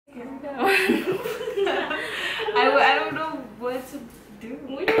Here we go. I don't know what to do.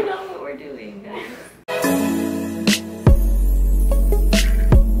 We don't know what we're doing, guys.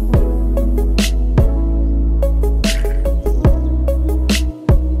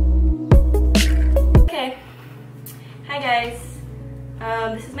 Okay. Hi guys.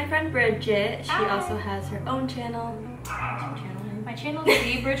 This is my friend Bridget. She also has her own channel. My channel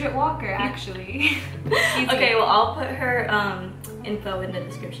is Bridget Walker, actually. Okay, well I'll put her info in the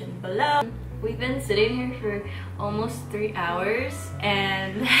description below. We've been sitting here for almost 3 hours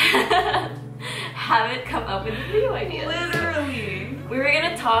and haven't come up with video ideas. Literally. We were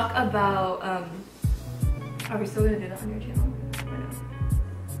gonna talk about are we still gonna do that on your channel or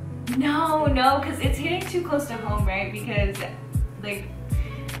no? No, because it's getting too close to home, right? Because like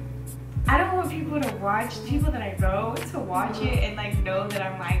I don't want people to watch, people that I know to watch it and like know that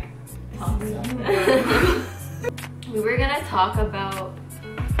I'm like awesome. We were gonna talk about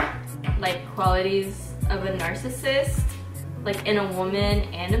like qualities of a narcissist, like in a woman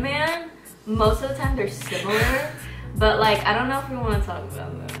and a man. Most of the time they're similar, but like I don't know if we want to talk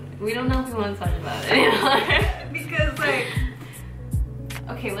about them. We don't know if we want to talk about it anymore. Because like,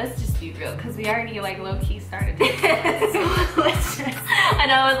 okay, let's just be real, because we already like low-key started this. So let's just, I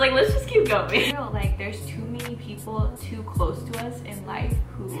know, I was like, let's just keep going. Like there's too many people too close to us in life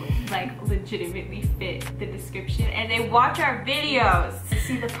who like legitimately fit the description and they watch our videos.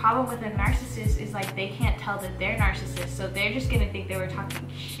 See, the problem with a narcissist is like they can't tell that they're narcissists, so they're just gonna think they were talking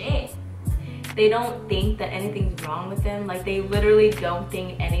shit. They don't think that anything's wrong with them. Like they literally don't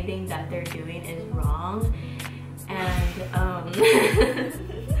think anything that they're doing is wrong. And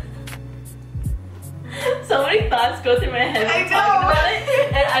so many thoughts go through my head when I'm talking about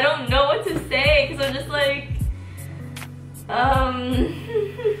it, and I don't know what to say because I'm just like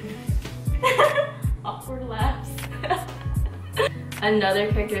awkward laughs. Another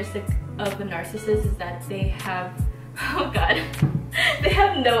characteristic of a narcissist is that they have, oh god, they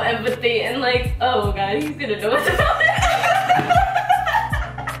have no empathy and like, oh god, he's gonna know what's about it.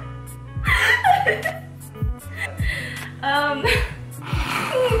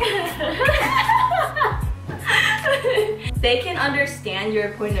 They can understand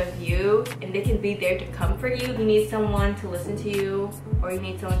your point of view and they can be there to comfort you. You need someone to listen to you or you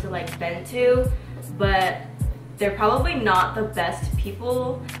need someone to like vent to, but they're probably not the best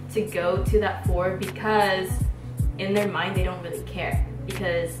people to go to that for because in their mind they don't really care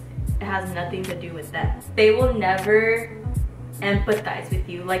because it has nothing to do with them. They will never empathize with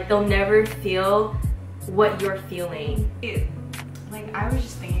you. Like they'll never feel what you're feeling. Like I was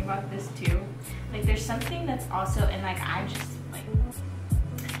just thinking about this too. Like there's something that's also, and like I just like,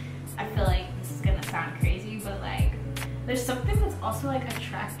 I feel like this is gonna sound crazy, but like there's something that's also like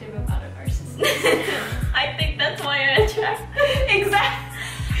attractive about a narcissist. I think that's why I attract. Exactly.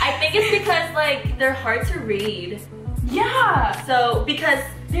 I think it's because like they're hard to read. Yeah. So because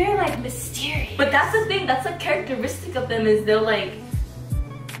they're like mysterious. But that's the thing, that's a characteristic of them is they'll like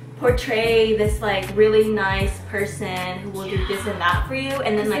portray this like really nice person who will do this and that for you,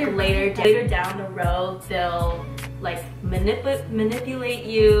 and then like later down the road they'll like manipulate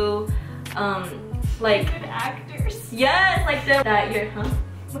you, like good actors. Yes, like that you're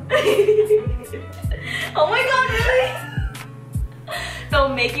oh my god, really?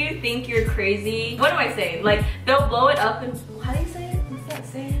 They'll make you think you're crazy. What am I saying? Like they'll blow it up and how do you say it? What's that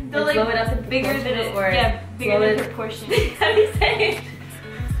saying? They'll like blow it up in bigger than it, or yeah, bigger than proportion. How do you say it?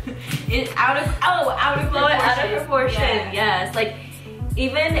 It's out of proportion. Yeah. Yes, like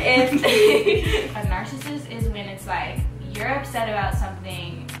even if a narcissist is when it's like you're upset about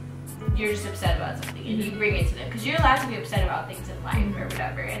something, you're just upset about something and you bring it to them because you're allowed to be upset about things in life or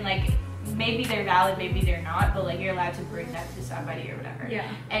whatever, and like maybe they're valid, maybe they're not, but like you're allowed to bring that to somebody or whatever.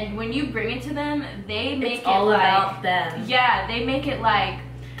 Yeah. And when you bring it to them, they make it's all like, about them. Yeah, they make it like,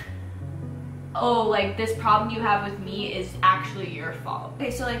 oh, like this problem you have with me is actually your fault.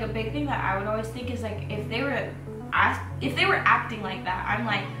 Okay, so like a big thing that I would always think is like if they were acting like that, I'm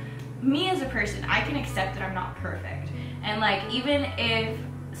like, me as a person, I can accept that I'm not perfect, and like even if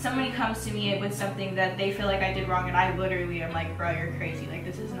somebody comes to me with something that they feel like I did wrong and I literally am like, bro, you're crazy, like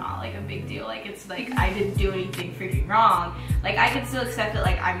this is not like a big deal, like it's like I didn't do anything freaking wrong, like I can still accept that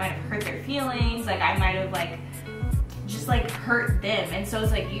like I might have hurt their feelings, like I might have like just like hurt them. And so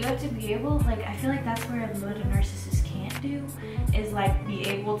it's like you have to be able, like I feel like that's where what a narcissist can't do is like be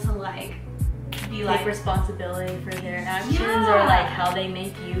able to like be like take responsibility for their actions or like how they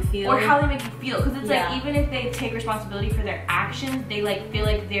make you feel or how they make you feel, because it's like even if they take responsibility for their actions, they like feel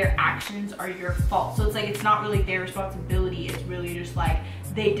like their actions are your fault, so it's like it's not really their responsibility, it's really just like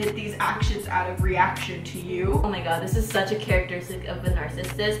they did these actions out of reaction to you. Oh my god, this is such a characteristic of a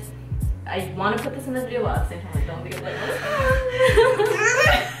narcissist. I want to put this in the video, but at the same time, I don't, because like,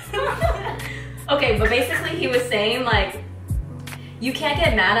 okay, but basically he was saying like, you can't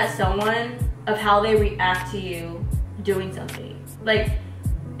get mad at someone of how they react to you doing something. Like,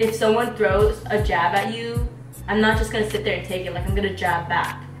 if someone throws a jab at you, I'm not just gonna sit there and take it, like I'm gonna jab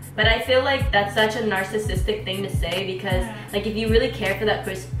back. But I feel like that's such a narcissistic thing to say, because like if you really care for that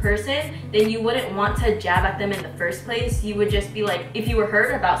person, then you wouldn't want to jab at them in the first place. You would just be like, if you were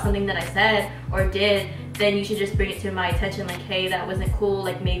hurt about something that I said or did, then you should just bring it to my attention, like, hey, that wasn't cool,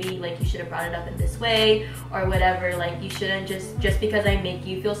 like maybe like you should have brought it up in this way or whatever. Like, you shouldn't just because I make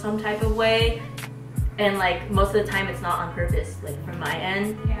you feel some type of way, and like most of the time it's not on purpose, like from my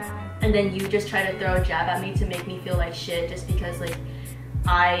end. Yeah. And then you just try to throw a jab at me to make me feel like shit just because like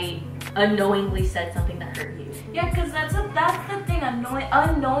I unknowingly said something that hurt you. Yeah, because that's the thing,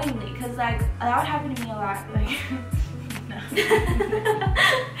 unknowingly, because like that would happen to me a lot. Like,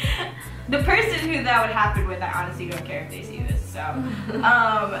 the person who that would happen with, I honestly don't care if they see this. So,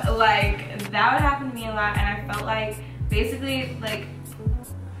 like that would happen to me a lot, and I felt like basically like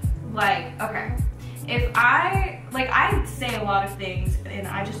okay. If I say a lot of things and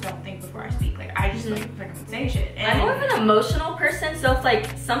I just don't think before I speak. Like, I just like fucking say shit. And I'm more of an emotional person, so if like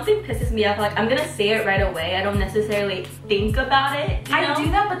something pisses me off, like I'm gonna say it right away. I don't necessarily think about it. You know? I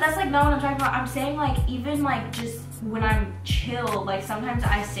do that, but that's like not what I'm talking about. I'm saying like even like just when I'm chill, like sometimes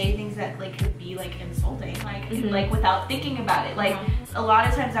I say things that like could be like insulting, like like without thinking about it. Like a lot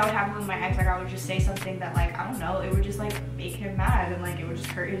of times that would happen with my ex. Like I would just say something that like, I don't know, it would just like make him mad, and like it would just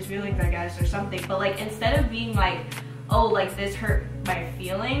hurt his feelings, I guess, or something. But like instead of being like, oh, like this hurt my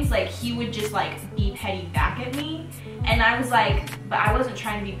feelings, like he would just like be petty back at me. And I was like, but I wasn't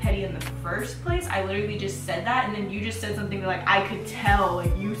trying to be petty in the first place. I literally just said that, and then you just said something that, like, I could tell,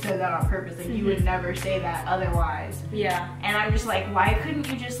 like, you said that on purpose. Like, you would never say that otherwise. Yeah. And I'm just like, why couldn't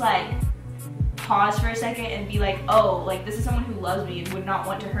you just, like, pause for a second and be like, oh, like, this is someone who loves me and would not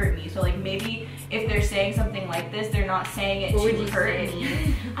want to hurt me. So, like, maybe if they're saying something like this, they're not saying it to hurt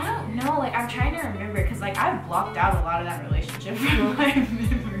me. I don't know. Like, I'm trying to remember, because, like, I've blocked out a lot of that relationship from my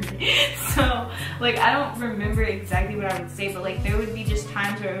memory. So, like, I don't remember exactly what I would say, but, like, there would be just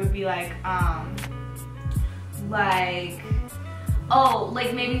times where it would be like, oh,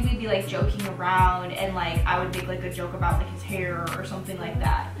 like, maybe we'd be, like, joking around, and, like, I would make, like, a joke about, like, his hair or something like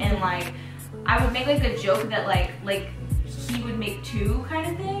that. And, like, I would make, like, a joke that, like, he would make too,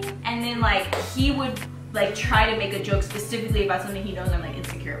 kind of thing. And then, like, he would, like, try to make a joke specifically about something he knows I'm, like,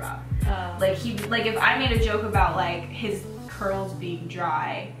 insecure about. Like, like, if I made a joke about, like, his curls being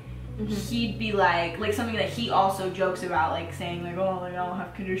dry, he'd be like something that he also jokes about, like saying like, oh, like I don't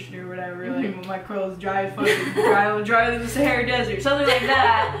have conditioner or whatever, like when my curls dry as fucking drier than the Sahara Desert, something like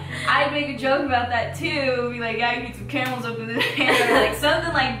that. I'd make a joke about that too, be like, yeah, you need some camels up in the hair, or like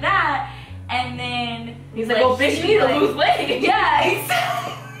something like that. And then he's like, well, bitch, you need to lose weight. Yeah,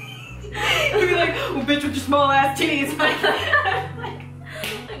 exactly. He'd be like, well, bitch, with your small ass titties. Like,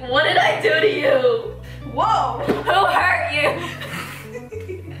 what did I do to you? Whoa, who hurt you?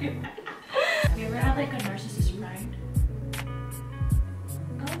 Have you ever had like a narcissist friend?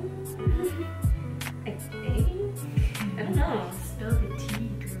 I think? I don't know. Spill the tea,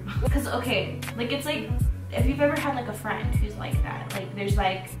 girl. Because, okay, like it's like, if you've ever had like a friend who's like that, like there's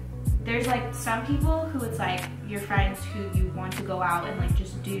like some people who it's like your friends who you want to go out and like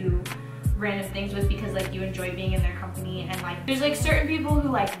just do random things with because like you enjoy being in their company, and like there's like certain people who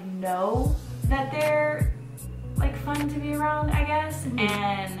like know that they're like fun to be around, I guess,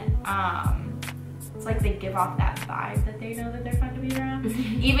 and it's like they give off that vibe that they know that they're fun to be around,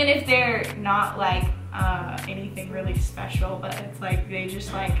 even if they're not like anything really special, but it's like they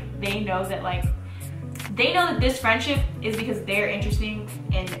just like they know that this friendship is because they're interesting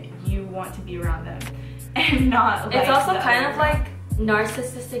and you want to be around them, and not like, it's also kind of like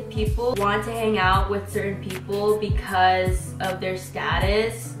narcissistic people want to hang out with certain people because of their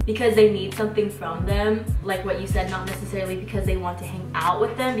status, because they need something from them, like what you said, not necessarily because they want to hang out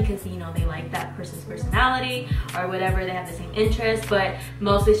with them because, you know, they like that person's personality or whatever, they have the same interests, but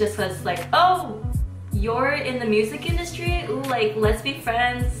mostly it's just because like, oh, you're in the music industry, ooh, like let's be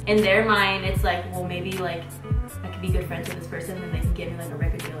friends. In their mind it's like, well, maybe like I could be good friends with this person and they can give me like a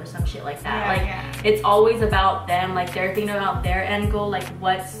record deal or some shit like that. It's always about them, like they're thinking about their end goal, like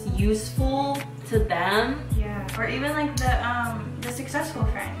what's useful to them. Yeah, or even like the successful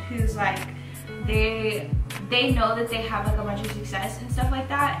friend who's like they know that they have like a bunch of success and stuff like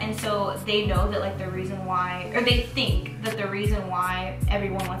that, and so they know that like the reason why, or they think that the reason why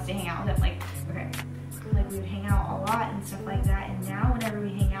everyone wants to hang out with them, like, okay, like we would hang out a lot and stuff like that. And now whenever we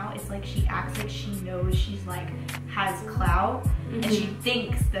hang out, it's like she acts like she knows she's like has clout, and she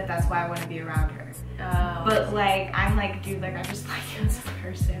thinks that that's why I want to be around her. But like I'm like, dude, like I just like you as a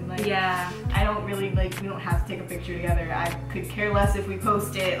person. Like yeah, I don't really like, we don't have to take a picture together. I could care less if we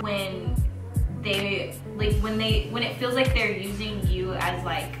post it. When they like when it feels like they're using you as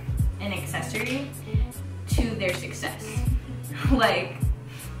like an accessory to their success. Like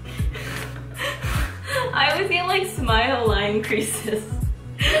I always get like smile line creases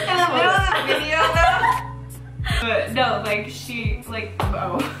in the middle of the video though. But no, like she like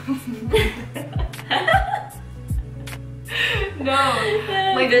no,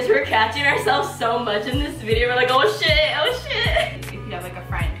 like this, we're catching ourselves so much in this video. We're like, oh shit. If you have like a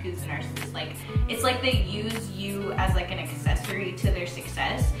friend who's a narcissist, like it's like they use you as like an accessory to their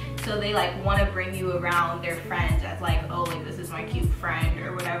success. So they like want to bring you around their friends as like, oh, like this is my cute friend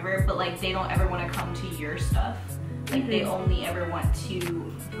or whatever, but like they don't ever want to come to your stuff. Like they only ever want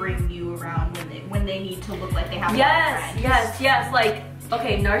to bring you around when they need to look like they have a lot of friends. Yes. Like,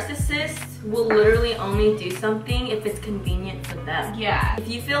 okay, narcissists will literally only do something if it's convenient for them. Yeah. If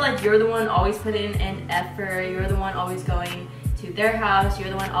you feel like you're the one always putting in effort, you're the one always going to their house, you're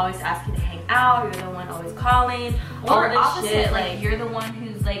the one always asking to hang out, you're the one always calling, or opposite, shit, like you're the one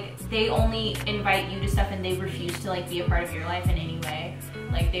who's like, they only invite you to stuff and they refuse to like be a part of your life in any way.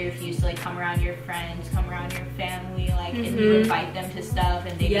 Like they refuse to like come around your friends, come around your family, like and you invite them to stuff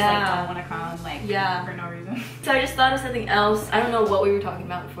and they just like don't want to come, like for no reason. So I just thought of something else. I don't know what we were talking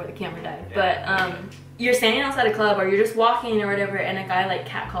about before the camera died, but you're standing outside a club or you're just walking or whatever, and a guy like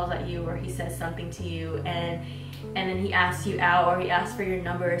catcalls at you or he says something to you, and then he asks you out or he asks for your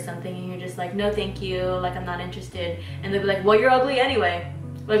number or something, and you're just like, no thank you, like I'm not interested. And they'll be like, well, you're ugly anyway.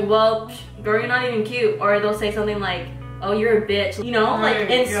 Like, well, girl, you're not even cute. Or they'll say something like, oh, you're a bitch, you know, like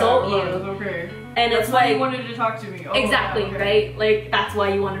insult you. Okay. And that's it's why like, you wanted to talk to me. Oh, exactly, okay. Right? Like that's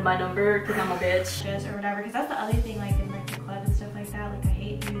why you wanted my number, because I'm a bitch. Or whatever, because that's the other thing, like in like the club and stuff like that. Like I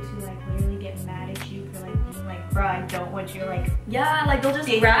hate dudes who like literally get mad at you for like being like, bro, I don't want you like. Yeah, like they'll just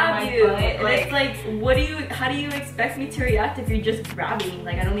grab you. And like, it's like, how do you expect me to react if you're just grabbing?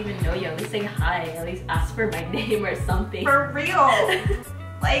 Like I don't even know you. At least say hi. At least ask for my name or something. For real.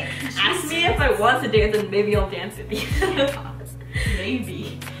 Like, ask me if I want to dance and maybe I'll dance with you. Yeah,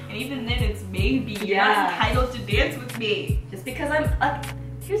 maybe. And even then it's maybe. You're not entitled to dance with me. Just because I'm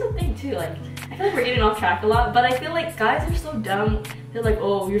here's the thing too, like I feel like we're getting off track a lot, but I feel like guys are so dumb. They're like,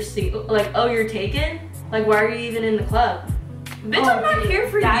 oh, you're single, like, oh, you're taken? Like why are you even in the club? Bitch, I'm not here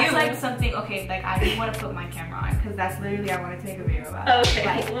for that's you. That's like something, okay, like I just want to put my camera on because that's literally, I want to take a video about. Okay,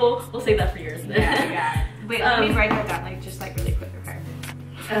 like, we'll save that for yours then. Yeah. Wait, let me write that down, like just like really quick, okay.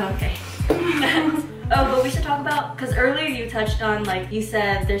 Oh, okay. Oh, but we should talk about, because earlier you touched on, like, you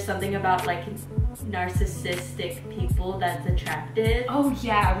said there's something about, like, narcissistic people that's attractive. Oh,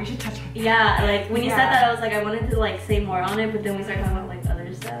 yeah, we should touch on that. Yeah, like, when you said that, I was like, I wanted to, like, say more on it, but then we started talking about, like,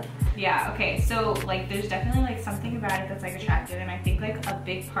 other stuff. Yeah, okay, so, like, there's definitely, like, something about it that's, like, attractive, and I think, like, a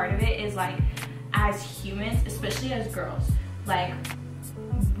big part of it is, like, as humans, especially as girls, like,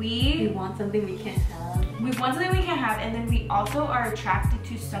 we want something we can't have. We want something we can't have, and then we also are attracted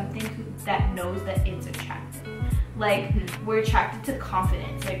to something that knows that it's attractive. Like, we're attracted to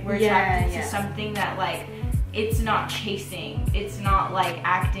confidence. Like, we're attracted to something that, like, it's not chasing. It's not, like,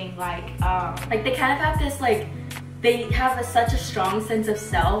 acting like, like, they kind of have this, like, they have such a strong sense of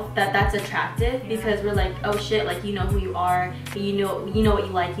self that's attractive because we're like, oh shit, like, you know who you are, you know what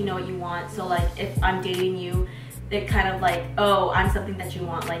you like, you know what you want. So, like, if I'm dating you, it kind of like, oh, I'm something that you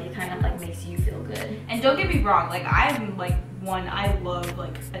want. Like, it kind of like makes you feel good. And don't get me wrong, like, I'm like one, I love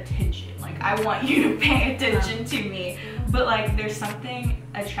like attention. Like, I want you to pay attention to me. But like, there's something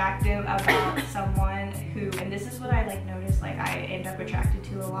attractive about someone who, and this is what I like notice, like I end up attracted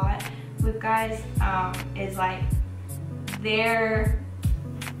to a lot with guys, is like they're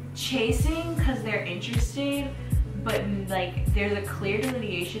chasing because they're interested, but like there's a clear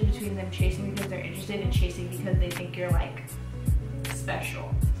delineation between them chasing because they're interested and chasing because they think you're like special.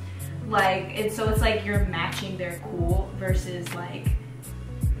 Like, and so it's like you're matching their cool versus like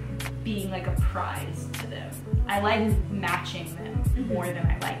being like a prize to them. I like matching them more than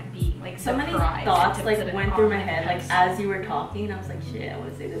I like being like so many thoughts like went through my head like as you were talking. I was like, shit, I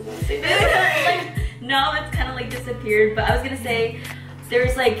want to say this, I want to say this. Like, no, it's kind of like disappeared. But I was gonna say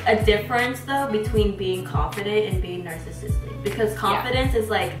there's like a difference though between being confident and being narcissistic, because confidence is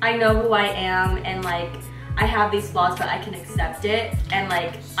like, I know who I am and like I have these flaws but I can accept it, and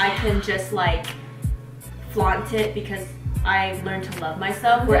like I can just like flaunt it because I've learned to love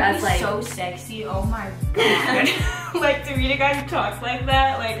myself. Whereas like so sexy, oh my god. Like, to meet a guy who talks like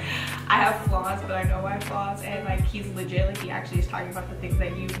that, like I have flaws, but I know my flaws, and like he's legit, like he actually is talking about the things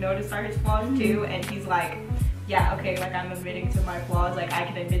that you've noticed are his flaws too, and he's like, yeah, okay, like I'm admitting to my flaws, like I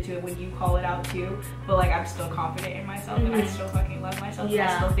can admit to it when you call it out too, but like I'm still confident in myself and I still fucking love myself and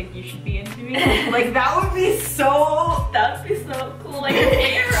I still think you should be into me. Like that would be so cool. Like,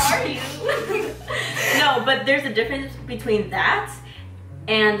 where are you? No, but there's a difference between that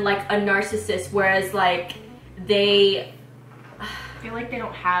and like a narcissist, whereas like they feel like they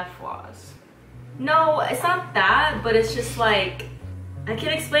don't have flaws. No, it's not that, but it's just like I can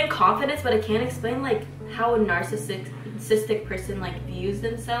explain confidence, but I can't explain like how a narcissistic person like views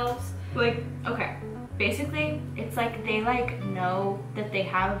themselves. Like, okay, basically it's like they like know that they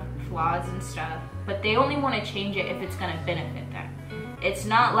have flaws and stuff, but they only want to change it if it's gonna benefit them. It's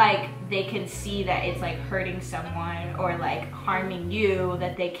not like they can see that it's like hurting someone or like harming you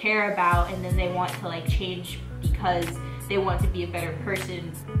that they care about, and then they want to like change because they want to be a better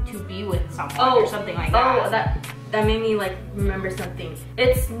person to be with someone or something like that. Oh, that made me like remember something.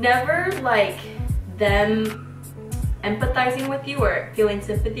 It's never like them empathizing with you or feeling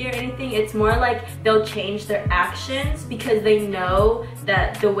sympathy or anything. It's more like they'll change their actions because they know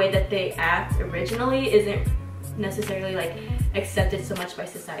that the way that they act originally isn't necessarily like accepted so much by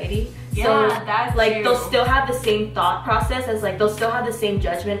society. Yeah, so that's like true. They'll still have the same thought process as like they'll still have the same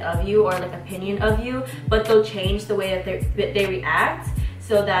judgment of you or like opinion of you, but they'll change the way that they react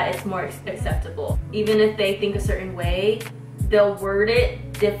so that it's more acceptable. Even if they think a certain way, they'll word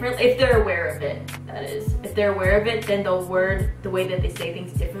it differently if they're aware of it. That is, if they're aware of it, then they'll word the way that they say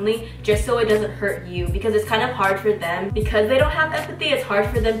things differently just so it doesn't hurt you, because it's kind of hard for them, because they don't have empathy. It's hard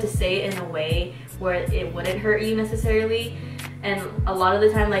for them to say it in a way where it wouldn't hurt you necessarily. And a lot of the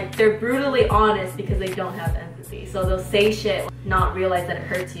time, like, they're brutally honest because they don't have empathy. So they'll say shit, not realize that it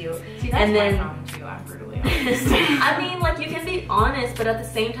hurts you. See, that's my problem too. I'm brutally honest. I mean, like, you can be honest, but at the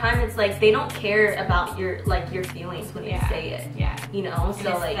same time, it's like they don't care about your feelings when you say it. Yeah. You know, and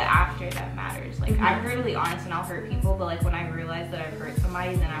so it's like the after that matters. Like I'm brutally honest and I'll hurt people, but like when I realize that I've hurt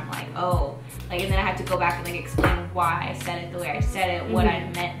somebody, then I'm like, oh, like, and then I have to go back and like explain why I said it the way I said it, what I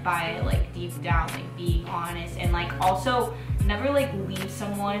meant by it, like deep down, like being honest, and like also never like leave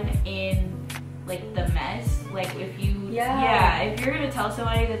someone in like the mess. Like if you if you're gonna tell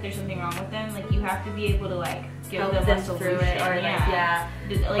somebody that there's something wrong with them, like you have to be able to like give them a solution through it, or like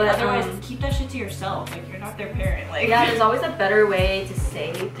but, otherwise keep that shit to yourself. Like you're not their parent. Like there's always a better way to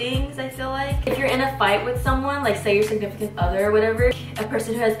say things. I feel like if you're in a fight with someone, like say your significant other or whatever, a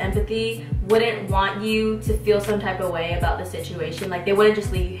person who has empathy wouldn't want you to feel some type of way about the situation. Like they wouldn't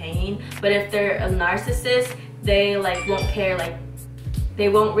just leave you hanging. But if they're a narcissist, they like won't care. Like they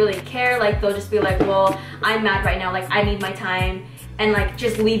won't really care. Like they'll just be like, well, I'm mad right now, like I need my time, and like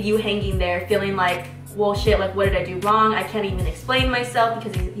just leave you hanging there feeling like, well shit, like what did I do wrong? I can't even explain myself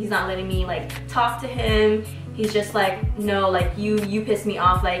because he's not letting me like talk to him. He's just like, no, like you piss me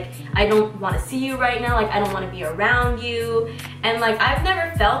off, like I don't want to see you right now, like I don't want to be around you. And like I've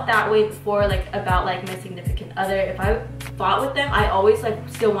never felt that way before, like about like my significant other. If I fought with them, I always like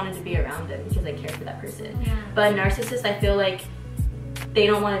still wanted to be around them because I care for that person. But a narcissist, I feel like they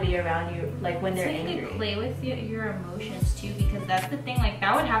don't want to be around you like when they're angry. You can play with your emotions too, because that's the thing, like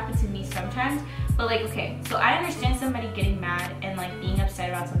that would happen to me sometimes. But like, okay, so I understand somebody getting mad and like being upset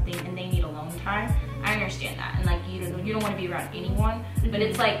about something and they need alone time. I understand that, and like you don't want to be around anyone. But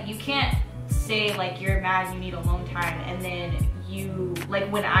it's like you can't say like you're mad and you need alone time, and then you like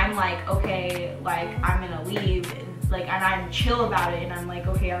when I'm like, okay, like I'm gonna leave, like, and I'm chill about it and I'm like,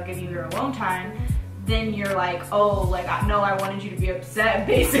 okay, I'll give you your alone time, then you're like, oh, like no, I wanted you to be upset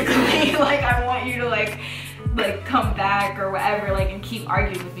basically. Like I want you to like come back or whatever, like, and keep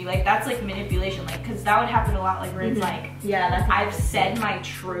arguing with me. Like that's like manipulation, like, because that would happen a lot, like where it's like, I've said my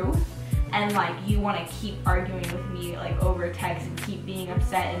truth and like you want to keep arguing with me like over text and keep being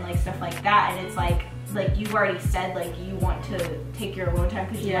upset and like stuff like that, and it's like you've already said like you want to take your alone time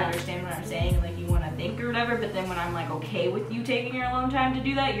because you understand what I'm saying and like you want to think or whatever, but then when I'm like okay with you taking your alone time to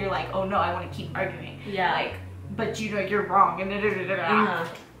do that, you're like, oh no, I want to keep arguing. Like, but you know you're wrong, and I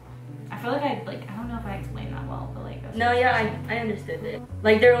feel like I don't know if I explained that well, but like no, I understood it.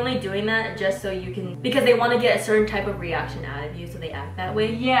 Like they're only doing that just so you can, because they want to get a certain type of reaction out of you, so they act that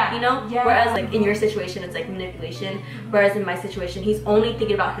way. You know? Whereas like in your situation it's like manipulation, whereas in my situation he's only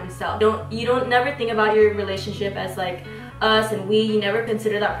thinking about himself. You don't never think about your relationship as like us and we. You never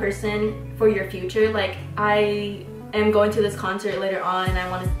consider that person for your future. Like I am going to this concert later on and I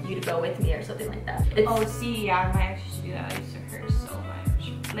want you to go with me or something like that. Oh, see, yeah, my ex used to do that. I used to hurt so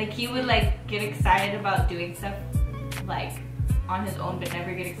much. Like he would like get excited about doing stuff like on his own but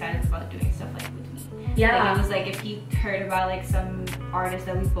never get excited about doing stuff like with me. Yeah. Like, it was like if he heard about like some artist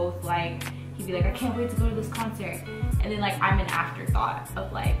that we both like, he'd be like, I can't wait to go to this concert. And then like I'm an afterthought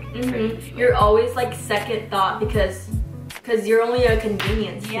of like you're always like second thought because you're only a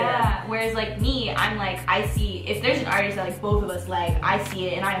convenience. Yeah. Whereas like me, I'm like, I see if there's an artist that like both of us like, I see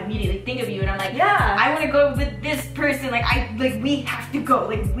it and I immediately think of you and I'm like, yeah, I want to go with this person. Like we have to go.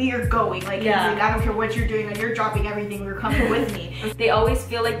 Like we are going. Like, like I don't care what you're doing. Like you're dropping everything. You're coming with me. They always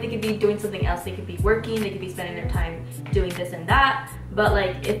feel like they could be doing something else. They could be working. They could be spending their time doing this and that. But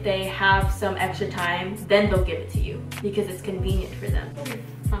like if they have some extra time, then they'll give it to you because it's convenient for them. It'll be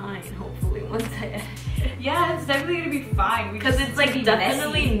fine, hopefully, once I edit. Yeah, it's definitely gonna be fine because it's like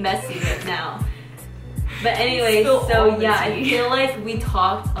definitely messy right now. But anyway, so yeah, I feel like we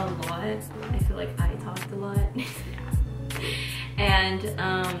talked a lot. I feel like I talked a lot. And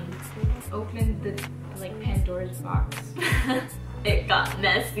opened the like Pandora's box. It got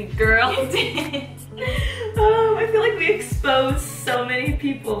messy, girl. It did. I feel like we exposed so many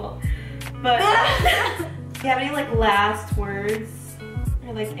people. But do you have any like last words?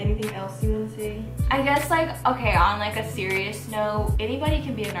 Or like anything else you want to say? I guess like, okay, on like a serious note, anybody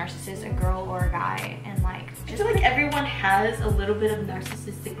can be a narcissist, a girl or a guy, and like I feel like everyone has a little bit of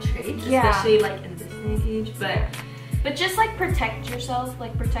narcissistic traits, especially like in this day and age, but just like protect yourself,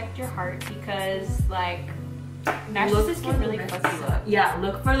 like protect your heart, because like narcissists can really fuck you up. Yeah,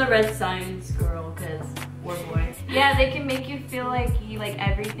 look for the red signs, girl, because or boy. Yeah, they can make you feel like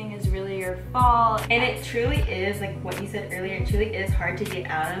everything is really your fault. And it truly is, like what you said earlier, it truly is hard to get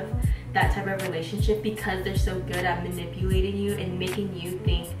out of that type of relationship because they're so good at manipulating you and making you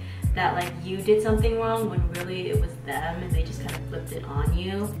think that like you did something wrong when really it was them and they just kind of flipped it on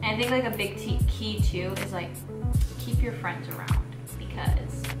you. And I think like a big key too is like keep your friends around,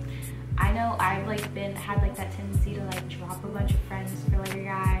 because I know I've like had like that tendency to like drop a bunch of friends for like a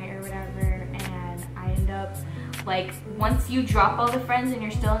guy or whatever, and I end up like, once you drop all the friends and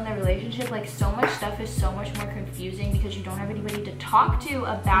you're still in the relationship, like so much stuff is so much more confusing because you don't have anybody to talk to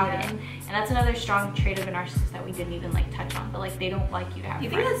about it. And that's another strong trait of a narcissist that we didn't even like touch on, but like they don't like you to have You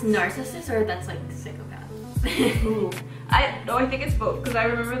friends. think that's narcissist or that's like psychopath? Ooh. I think it's both, because I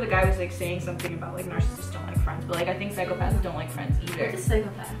remember the guy was like saying something about like narcissists don't like friends, but like I think psychopaths don't like friends either. What's a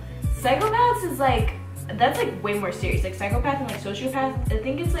psychopath? Psychopaths is like, that's like way more serious. Like psychopath and like sociopath, I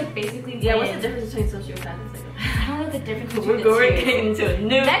think it's like basically what's the difference between sociopath and psychopath? I don't know the difference between We're going into a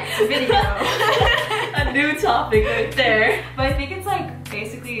new next video. a new topic right there. But I think it's like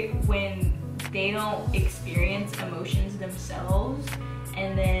basically when they don't experience emotions themselves,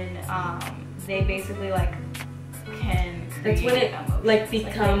 and then they basically like can create that's when it emotions, like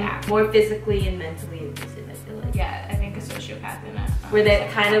become more physically and mentally abusive, I feel like. Yeah, I think a sociopath and where they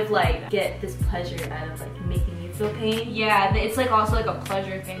kind of like get this pleasure out of like making you feel pain. Yeah, it's like also like a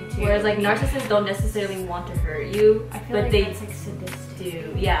pleasure thing too. Whereas like narcissists don't necessarily want to hurt you, I feel but like they that's like sadistic.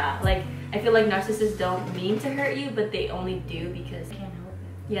 do. Yeah, like I feel like narcissists don't mean to hurt you, but they only do because They can't help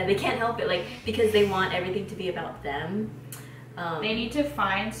it. Yeah, they can't help it, like because they want everything to be about them. They need to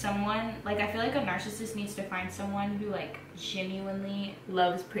find someone, like I feel like a narcissist needs to find someone who like genuinely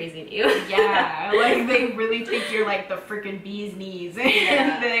loves praising you. Yeah, like they really think you're like the freaking bee's knees,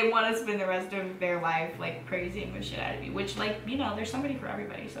 and they want to spend the rest of their life like praising the shit out of you, which like, you know, there's somebody for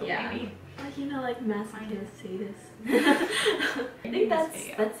everybody, so maybe. Like, you know, like masochist sadists. I think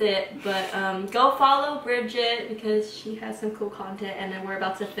that's it, but go follow Bridget because she has some cool content, and then we're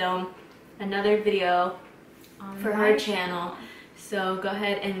about to film another video for her channel, so go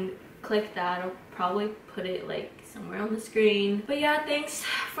ahead and click that. I'll probably put it like somewhere on the screen. But yeah, thanks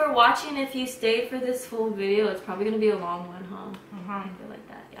for watching. If you stayed for this full video, it's probably gonna be a long one, huh? I feel like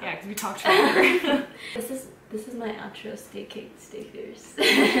that. Yeah, because we talked forever. This is my outro. Stay caked, stay fierce.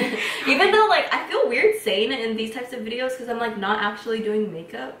 Even though like I feel weird saying it in these types of videos because I'm like not actually doing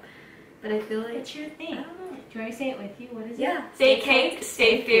makeup, but I feel like it's your thing. I don't know. Do you want me to say it with you? What is it? Yeah. Stay caked,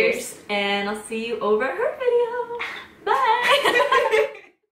 stay fierce, and I'll see you over her video. Bye.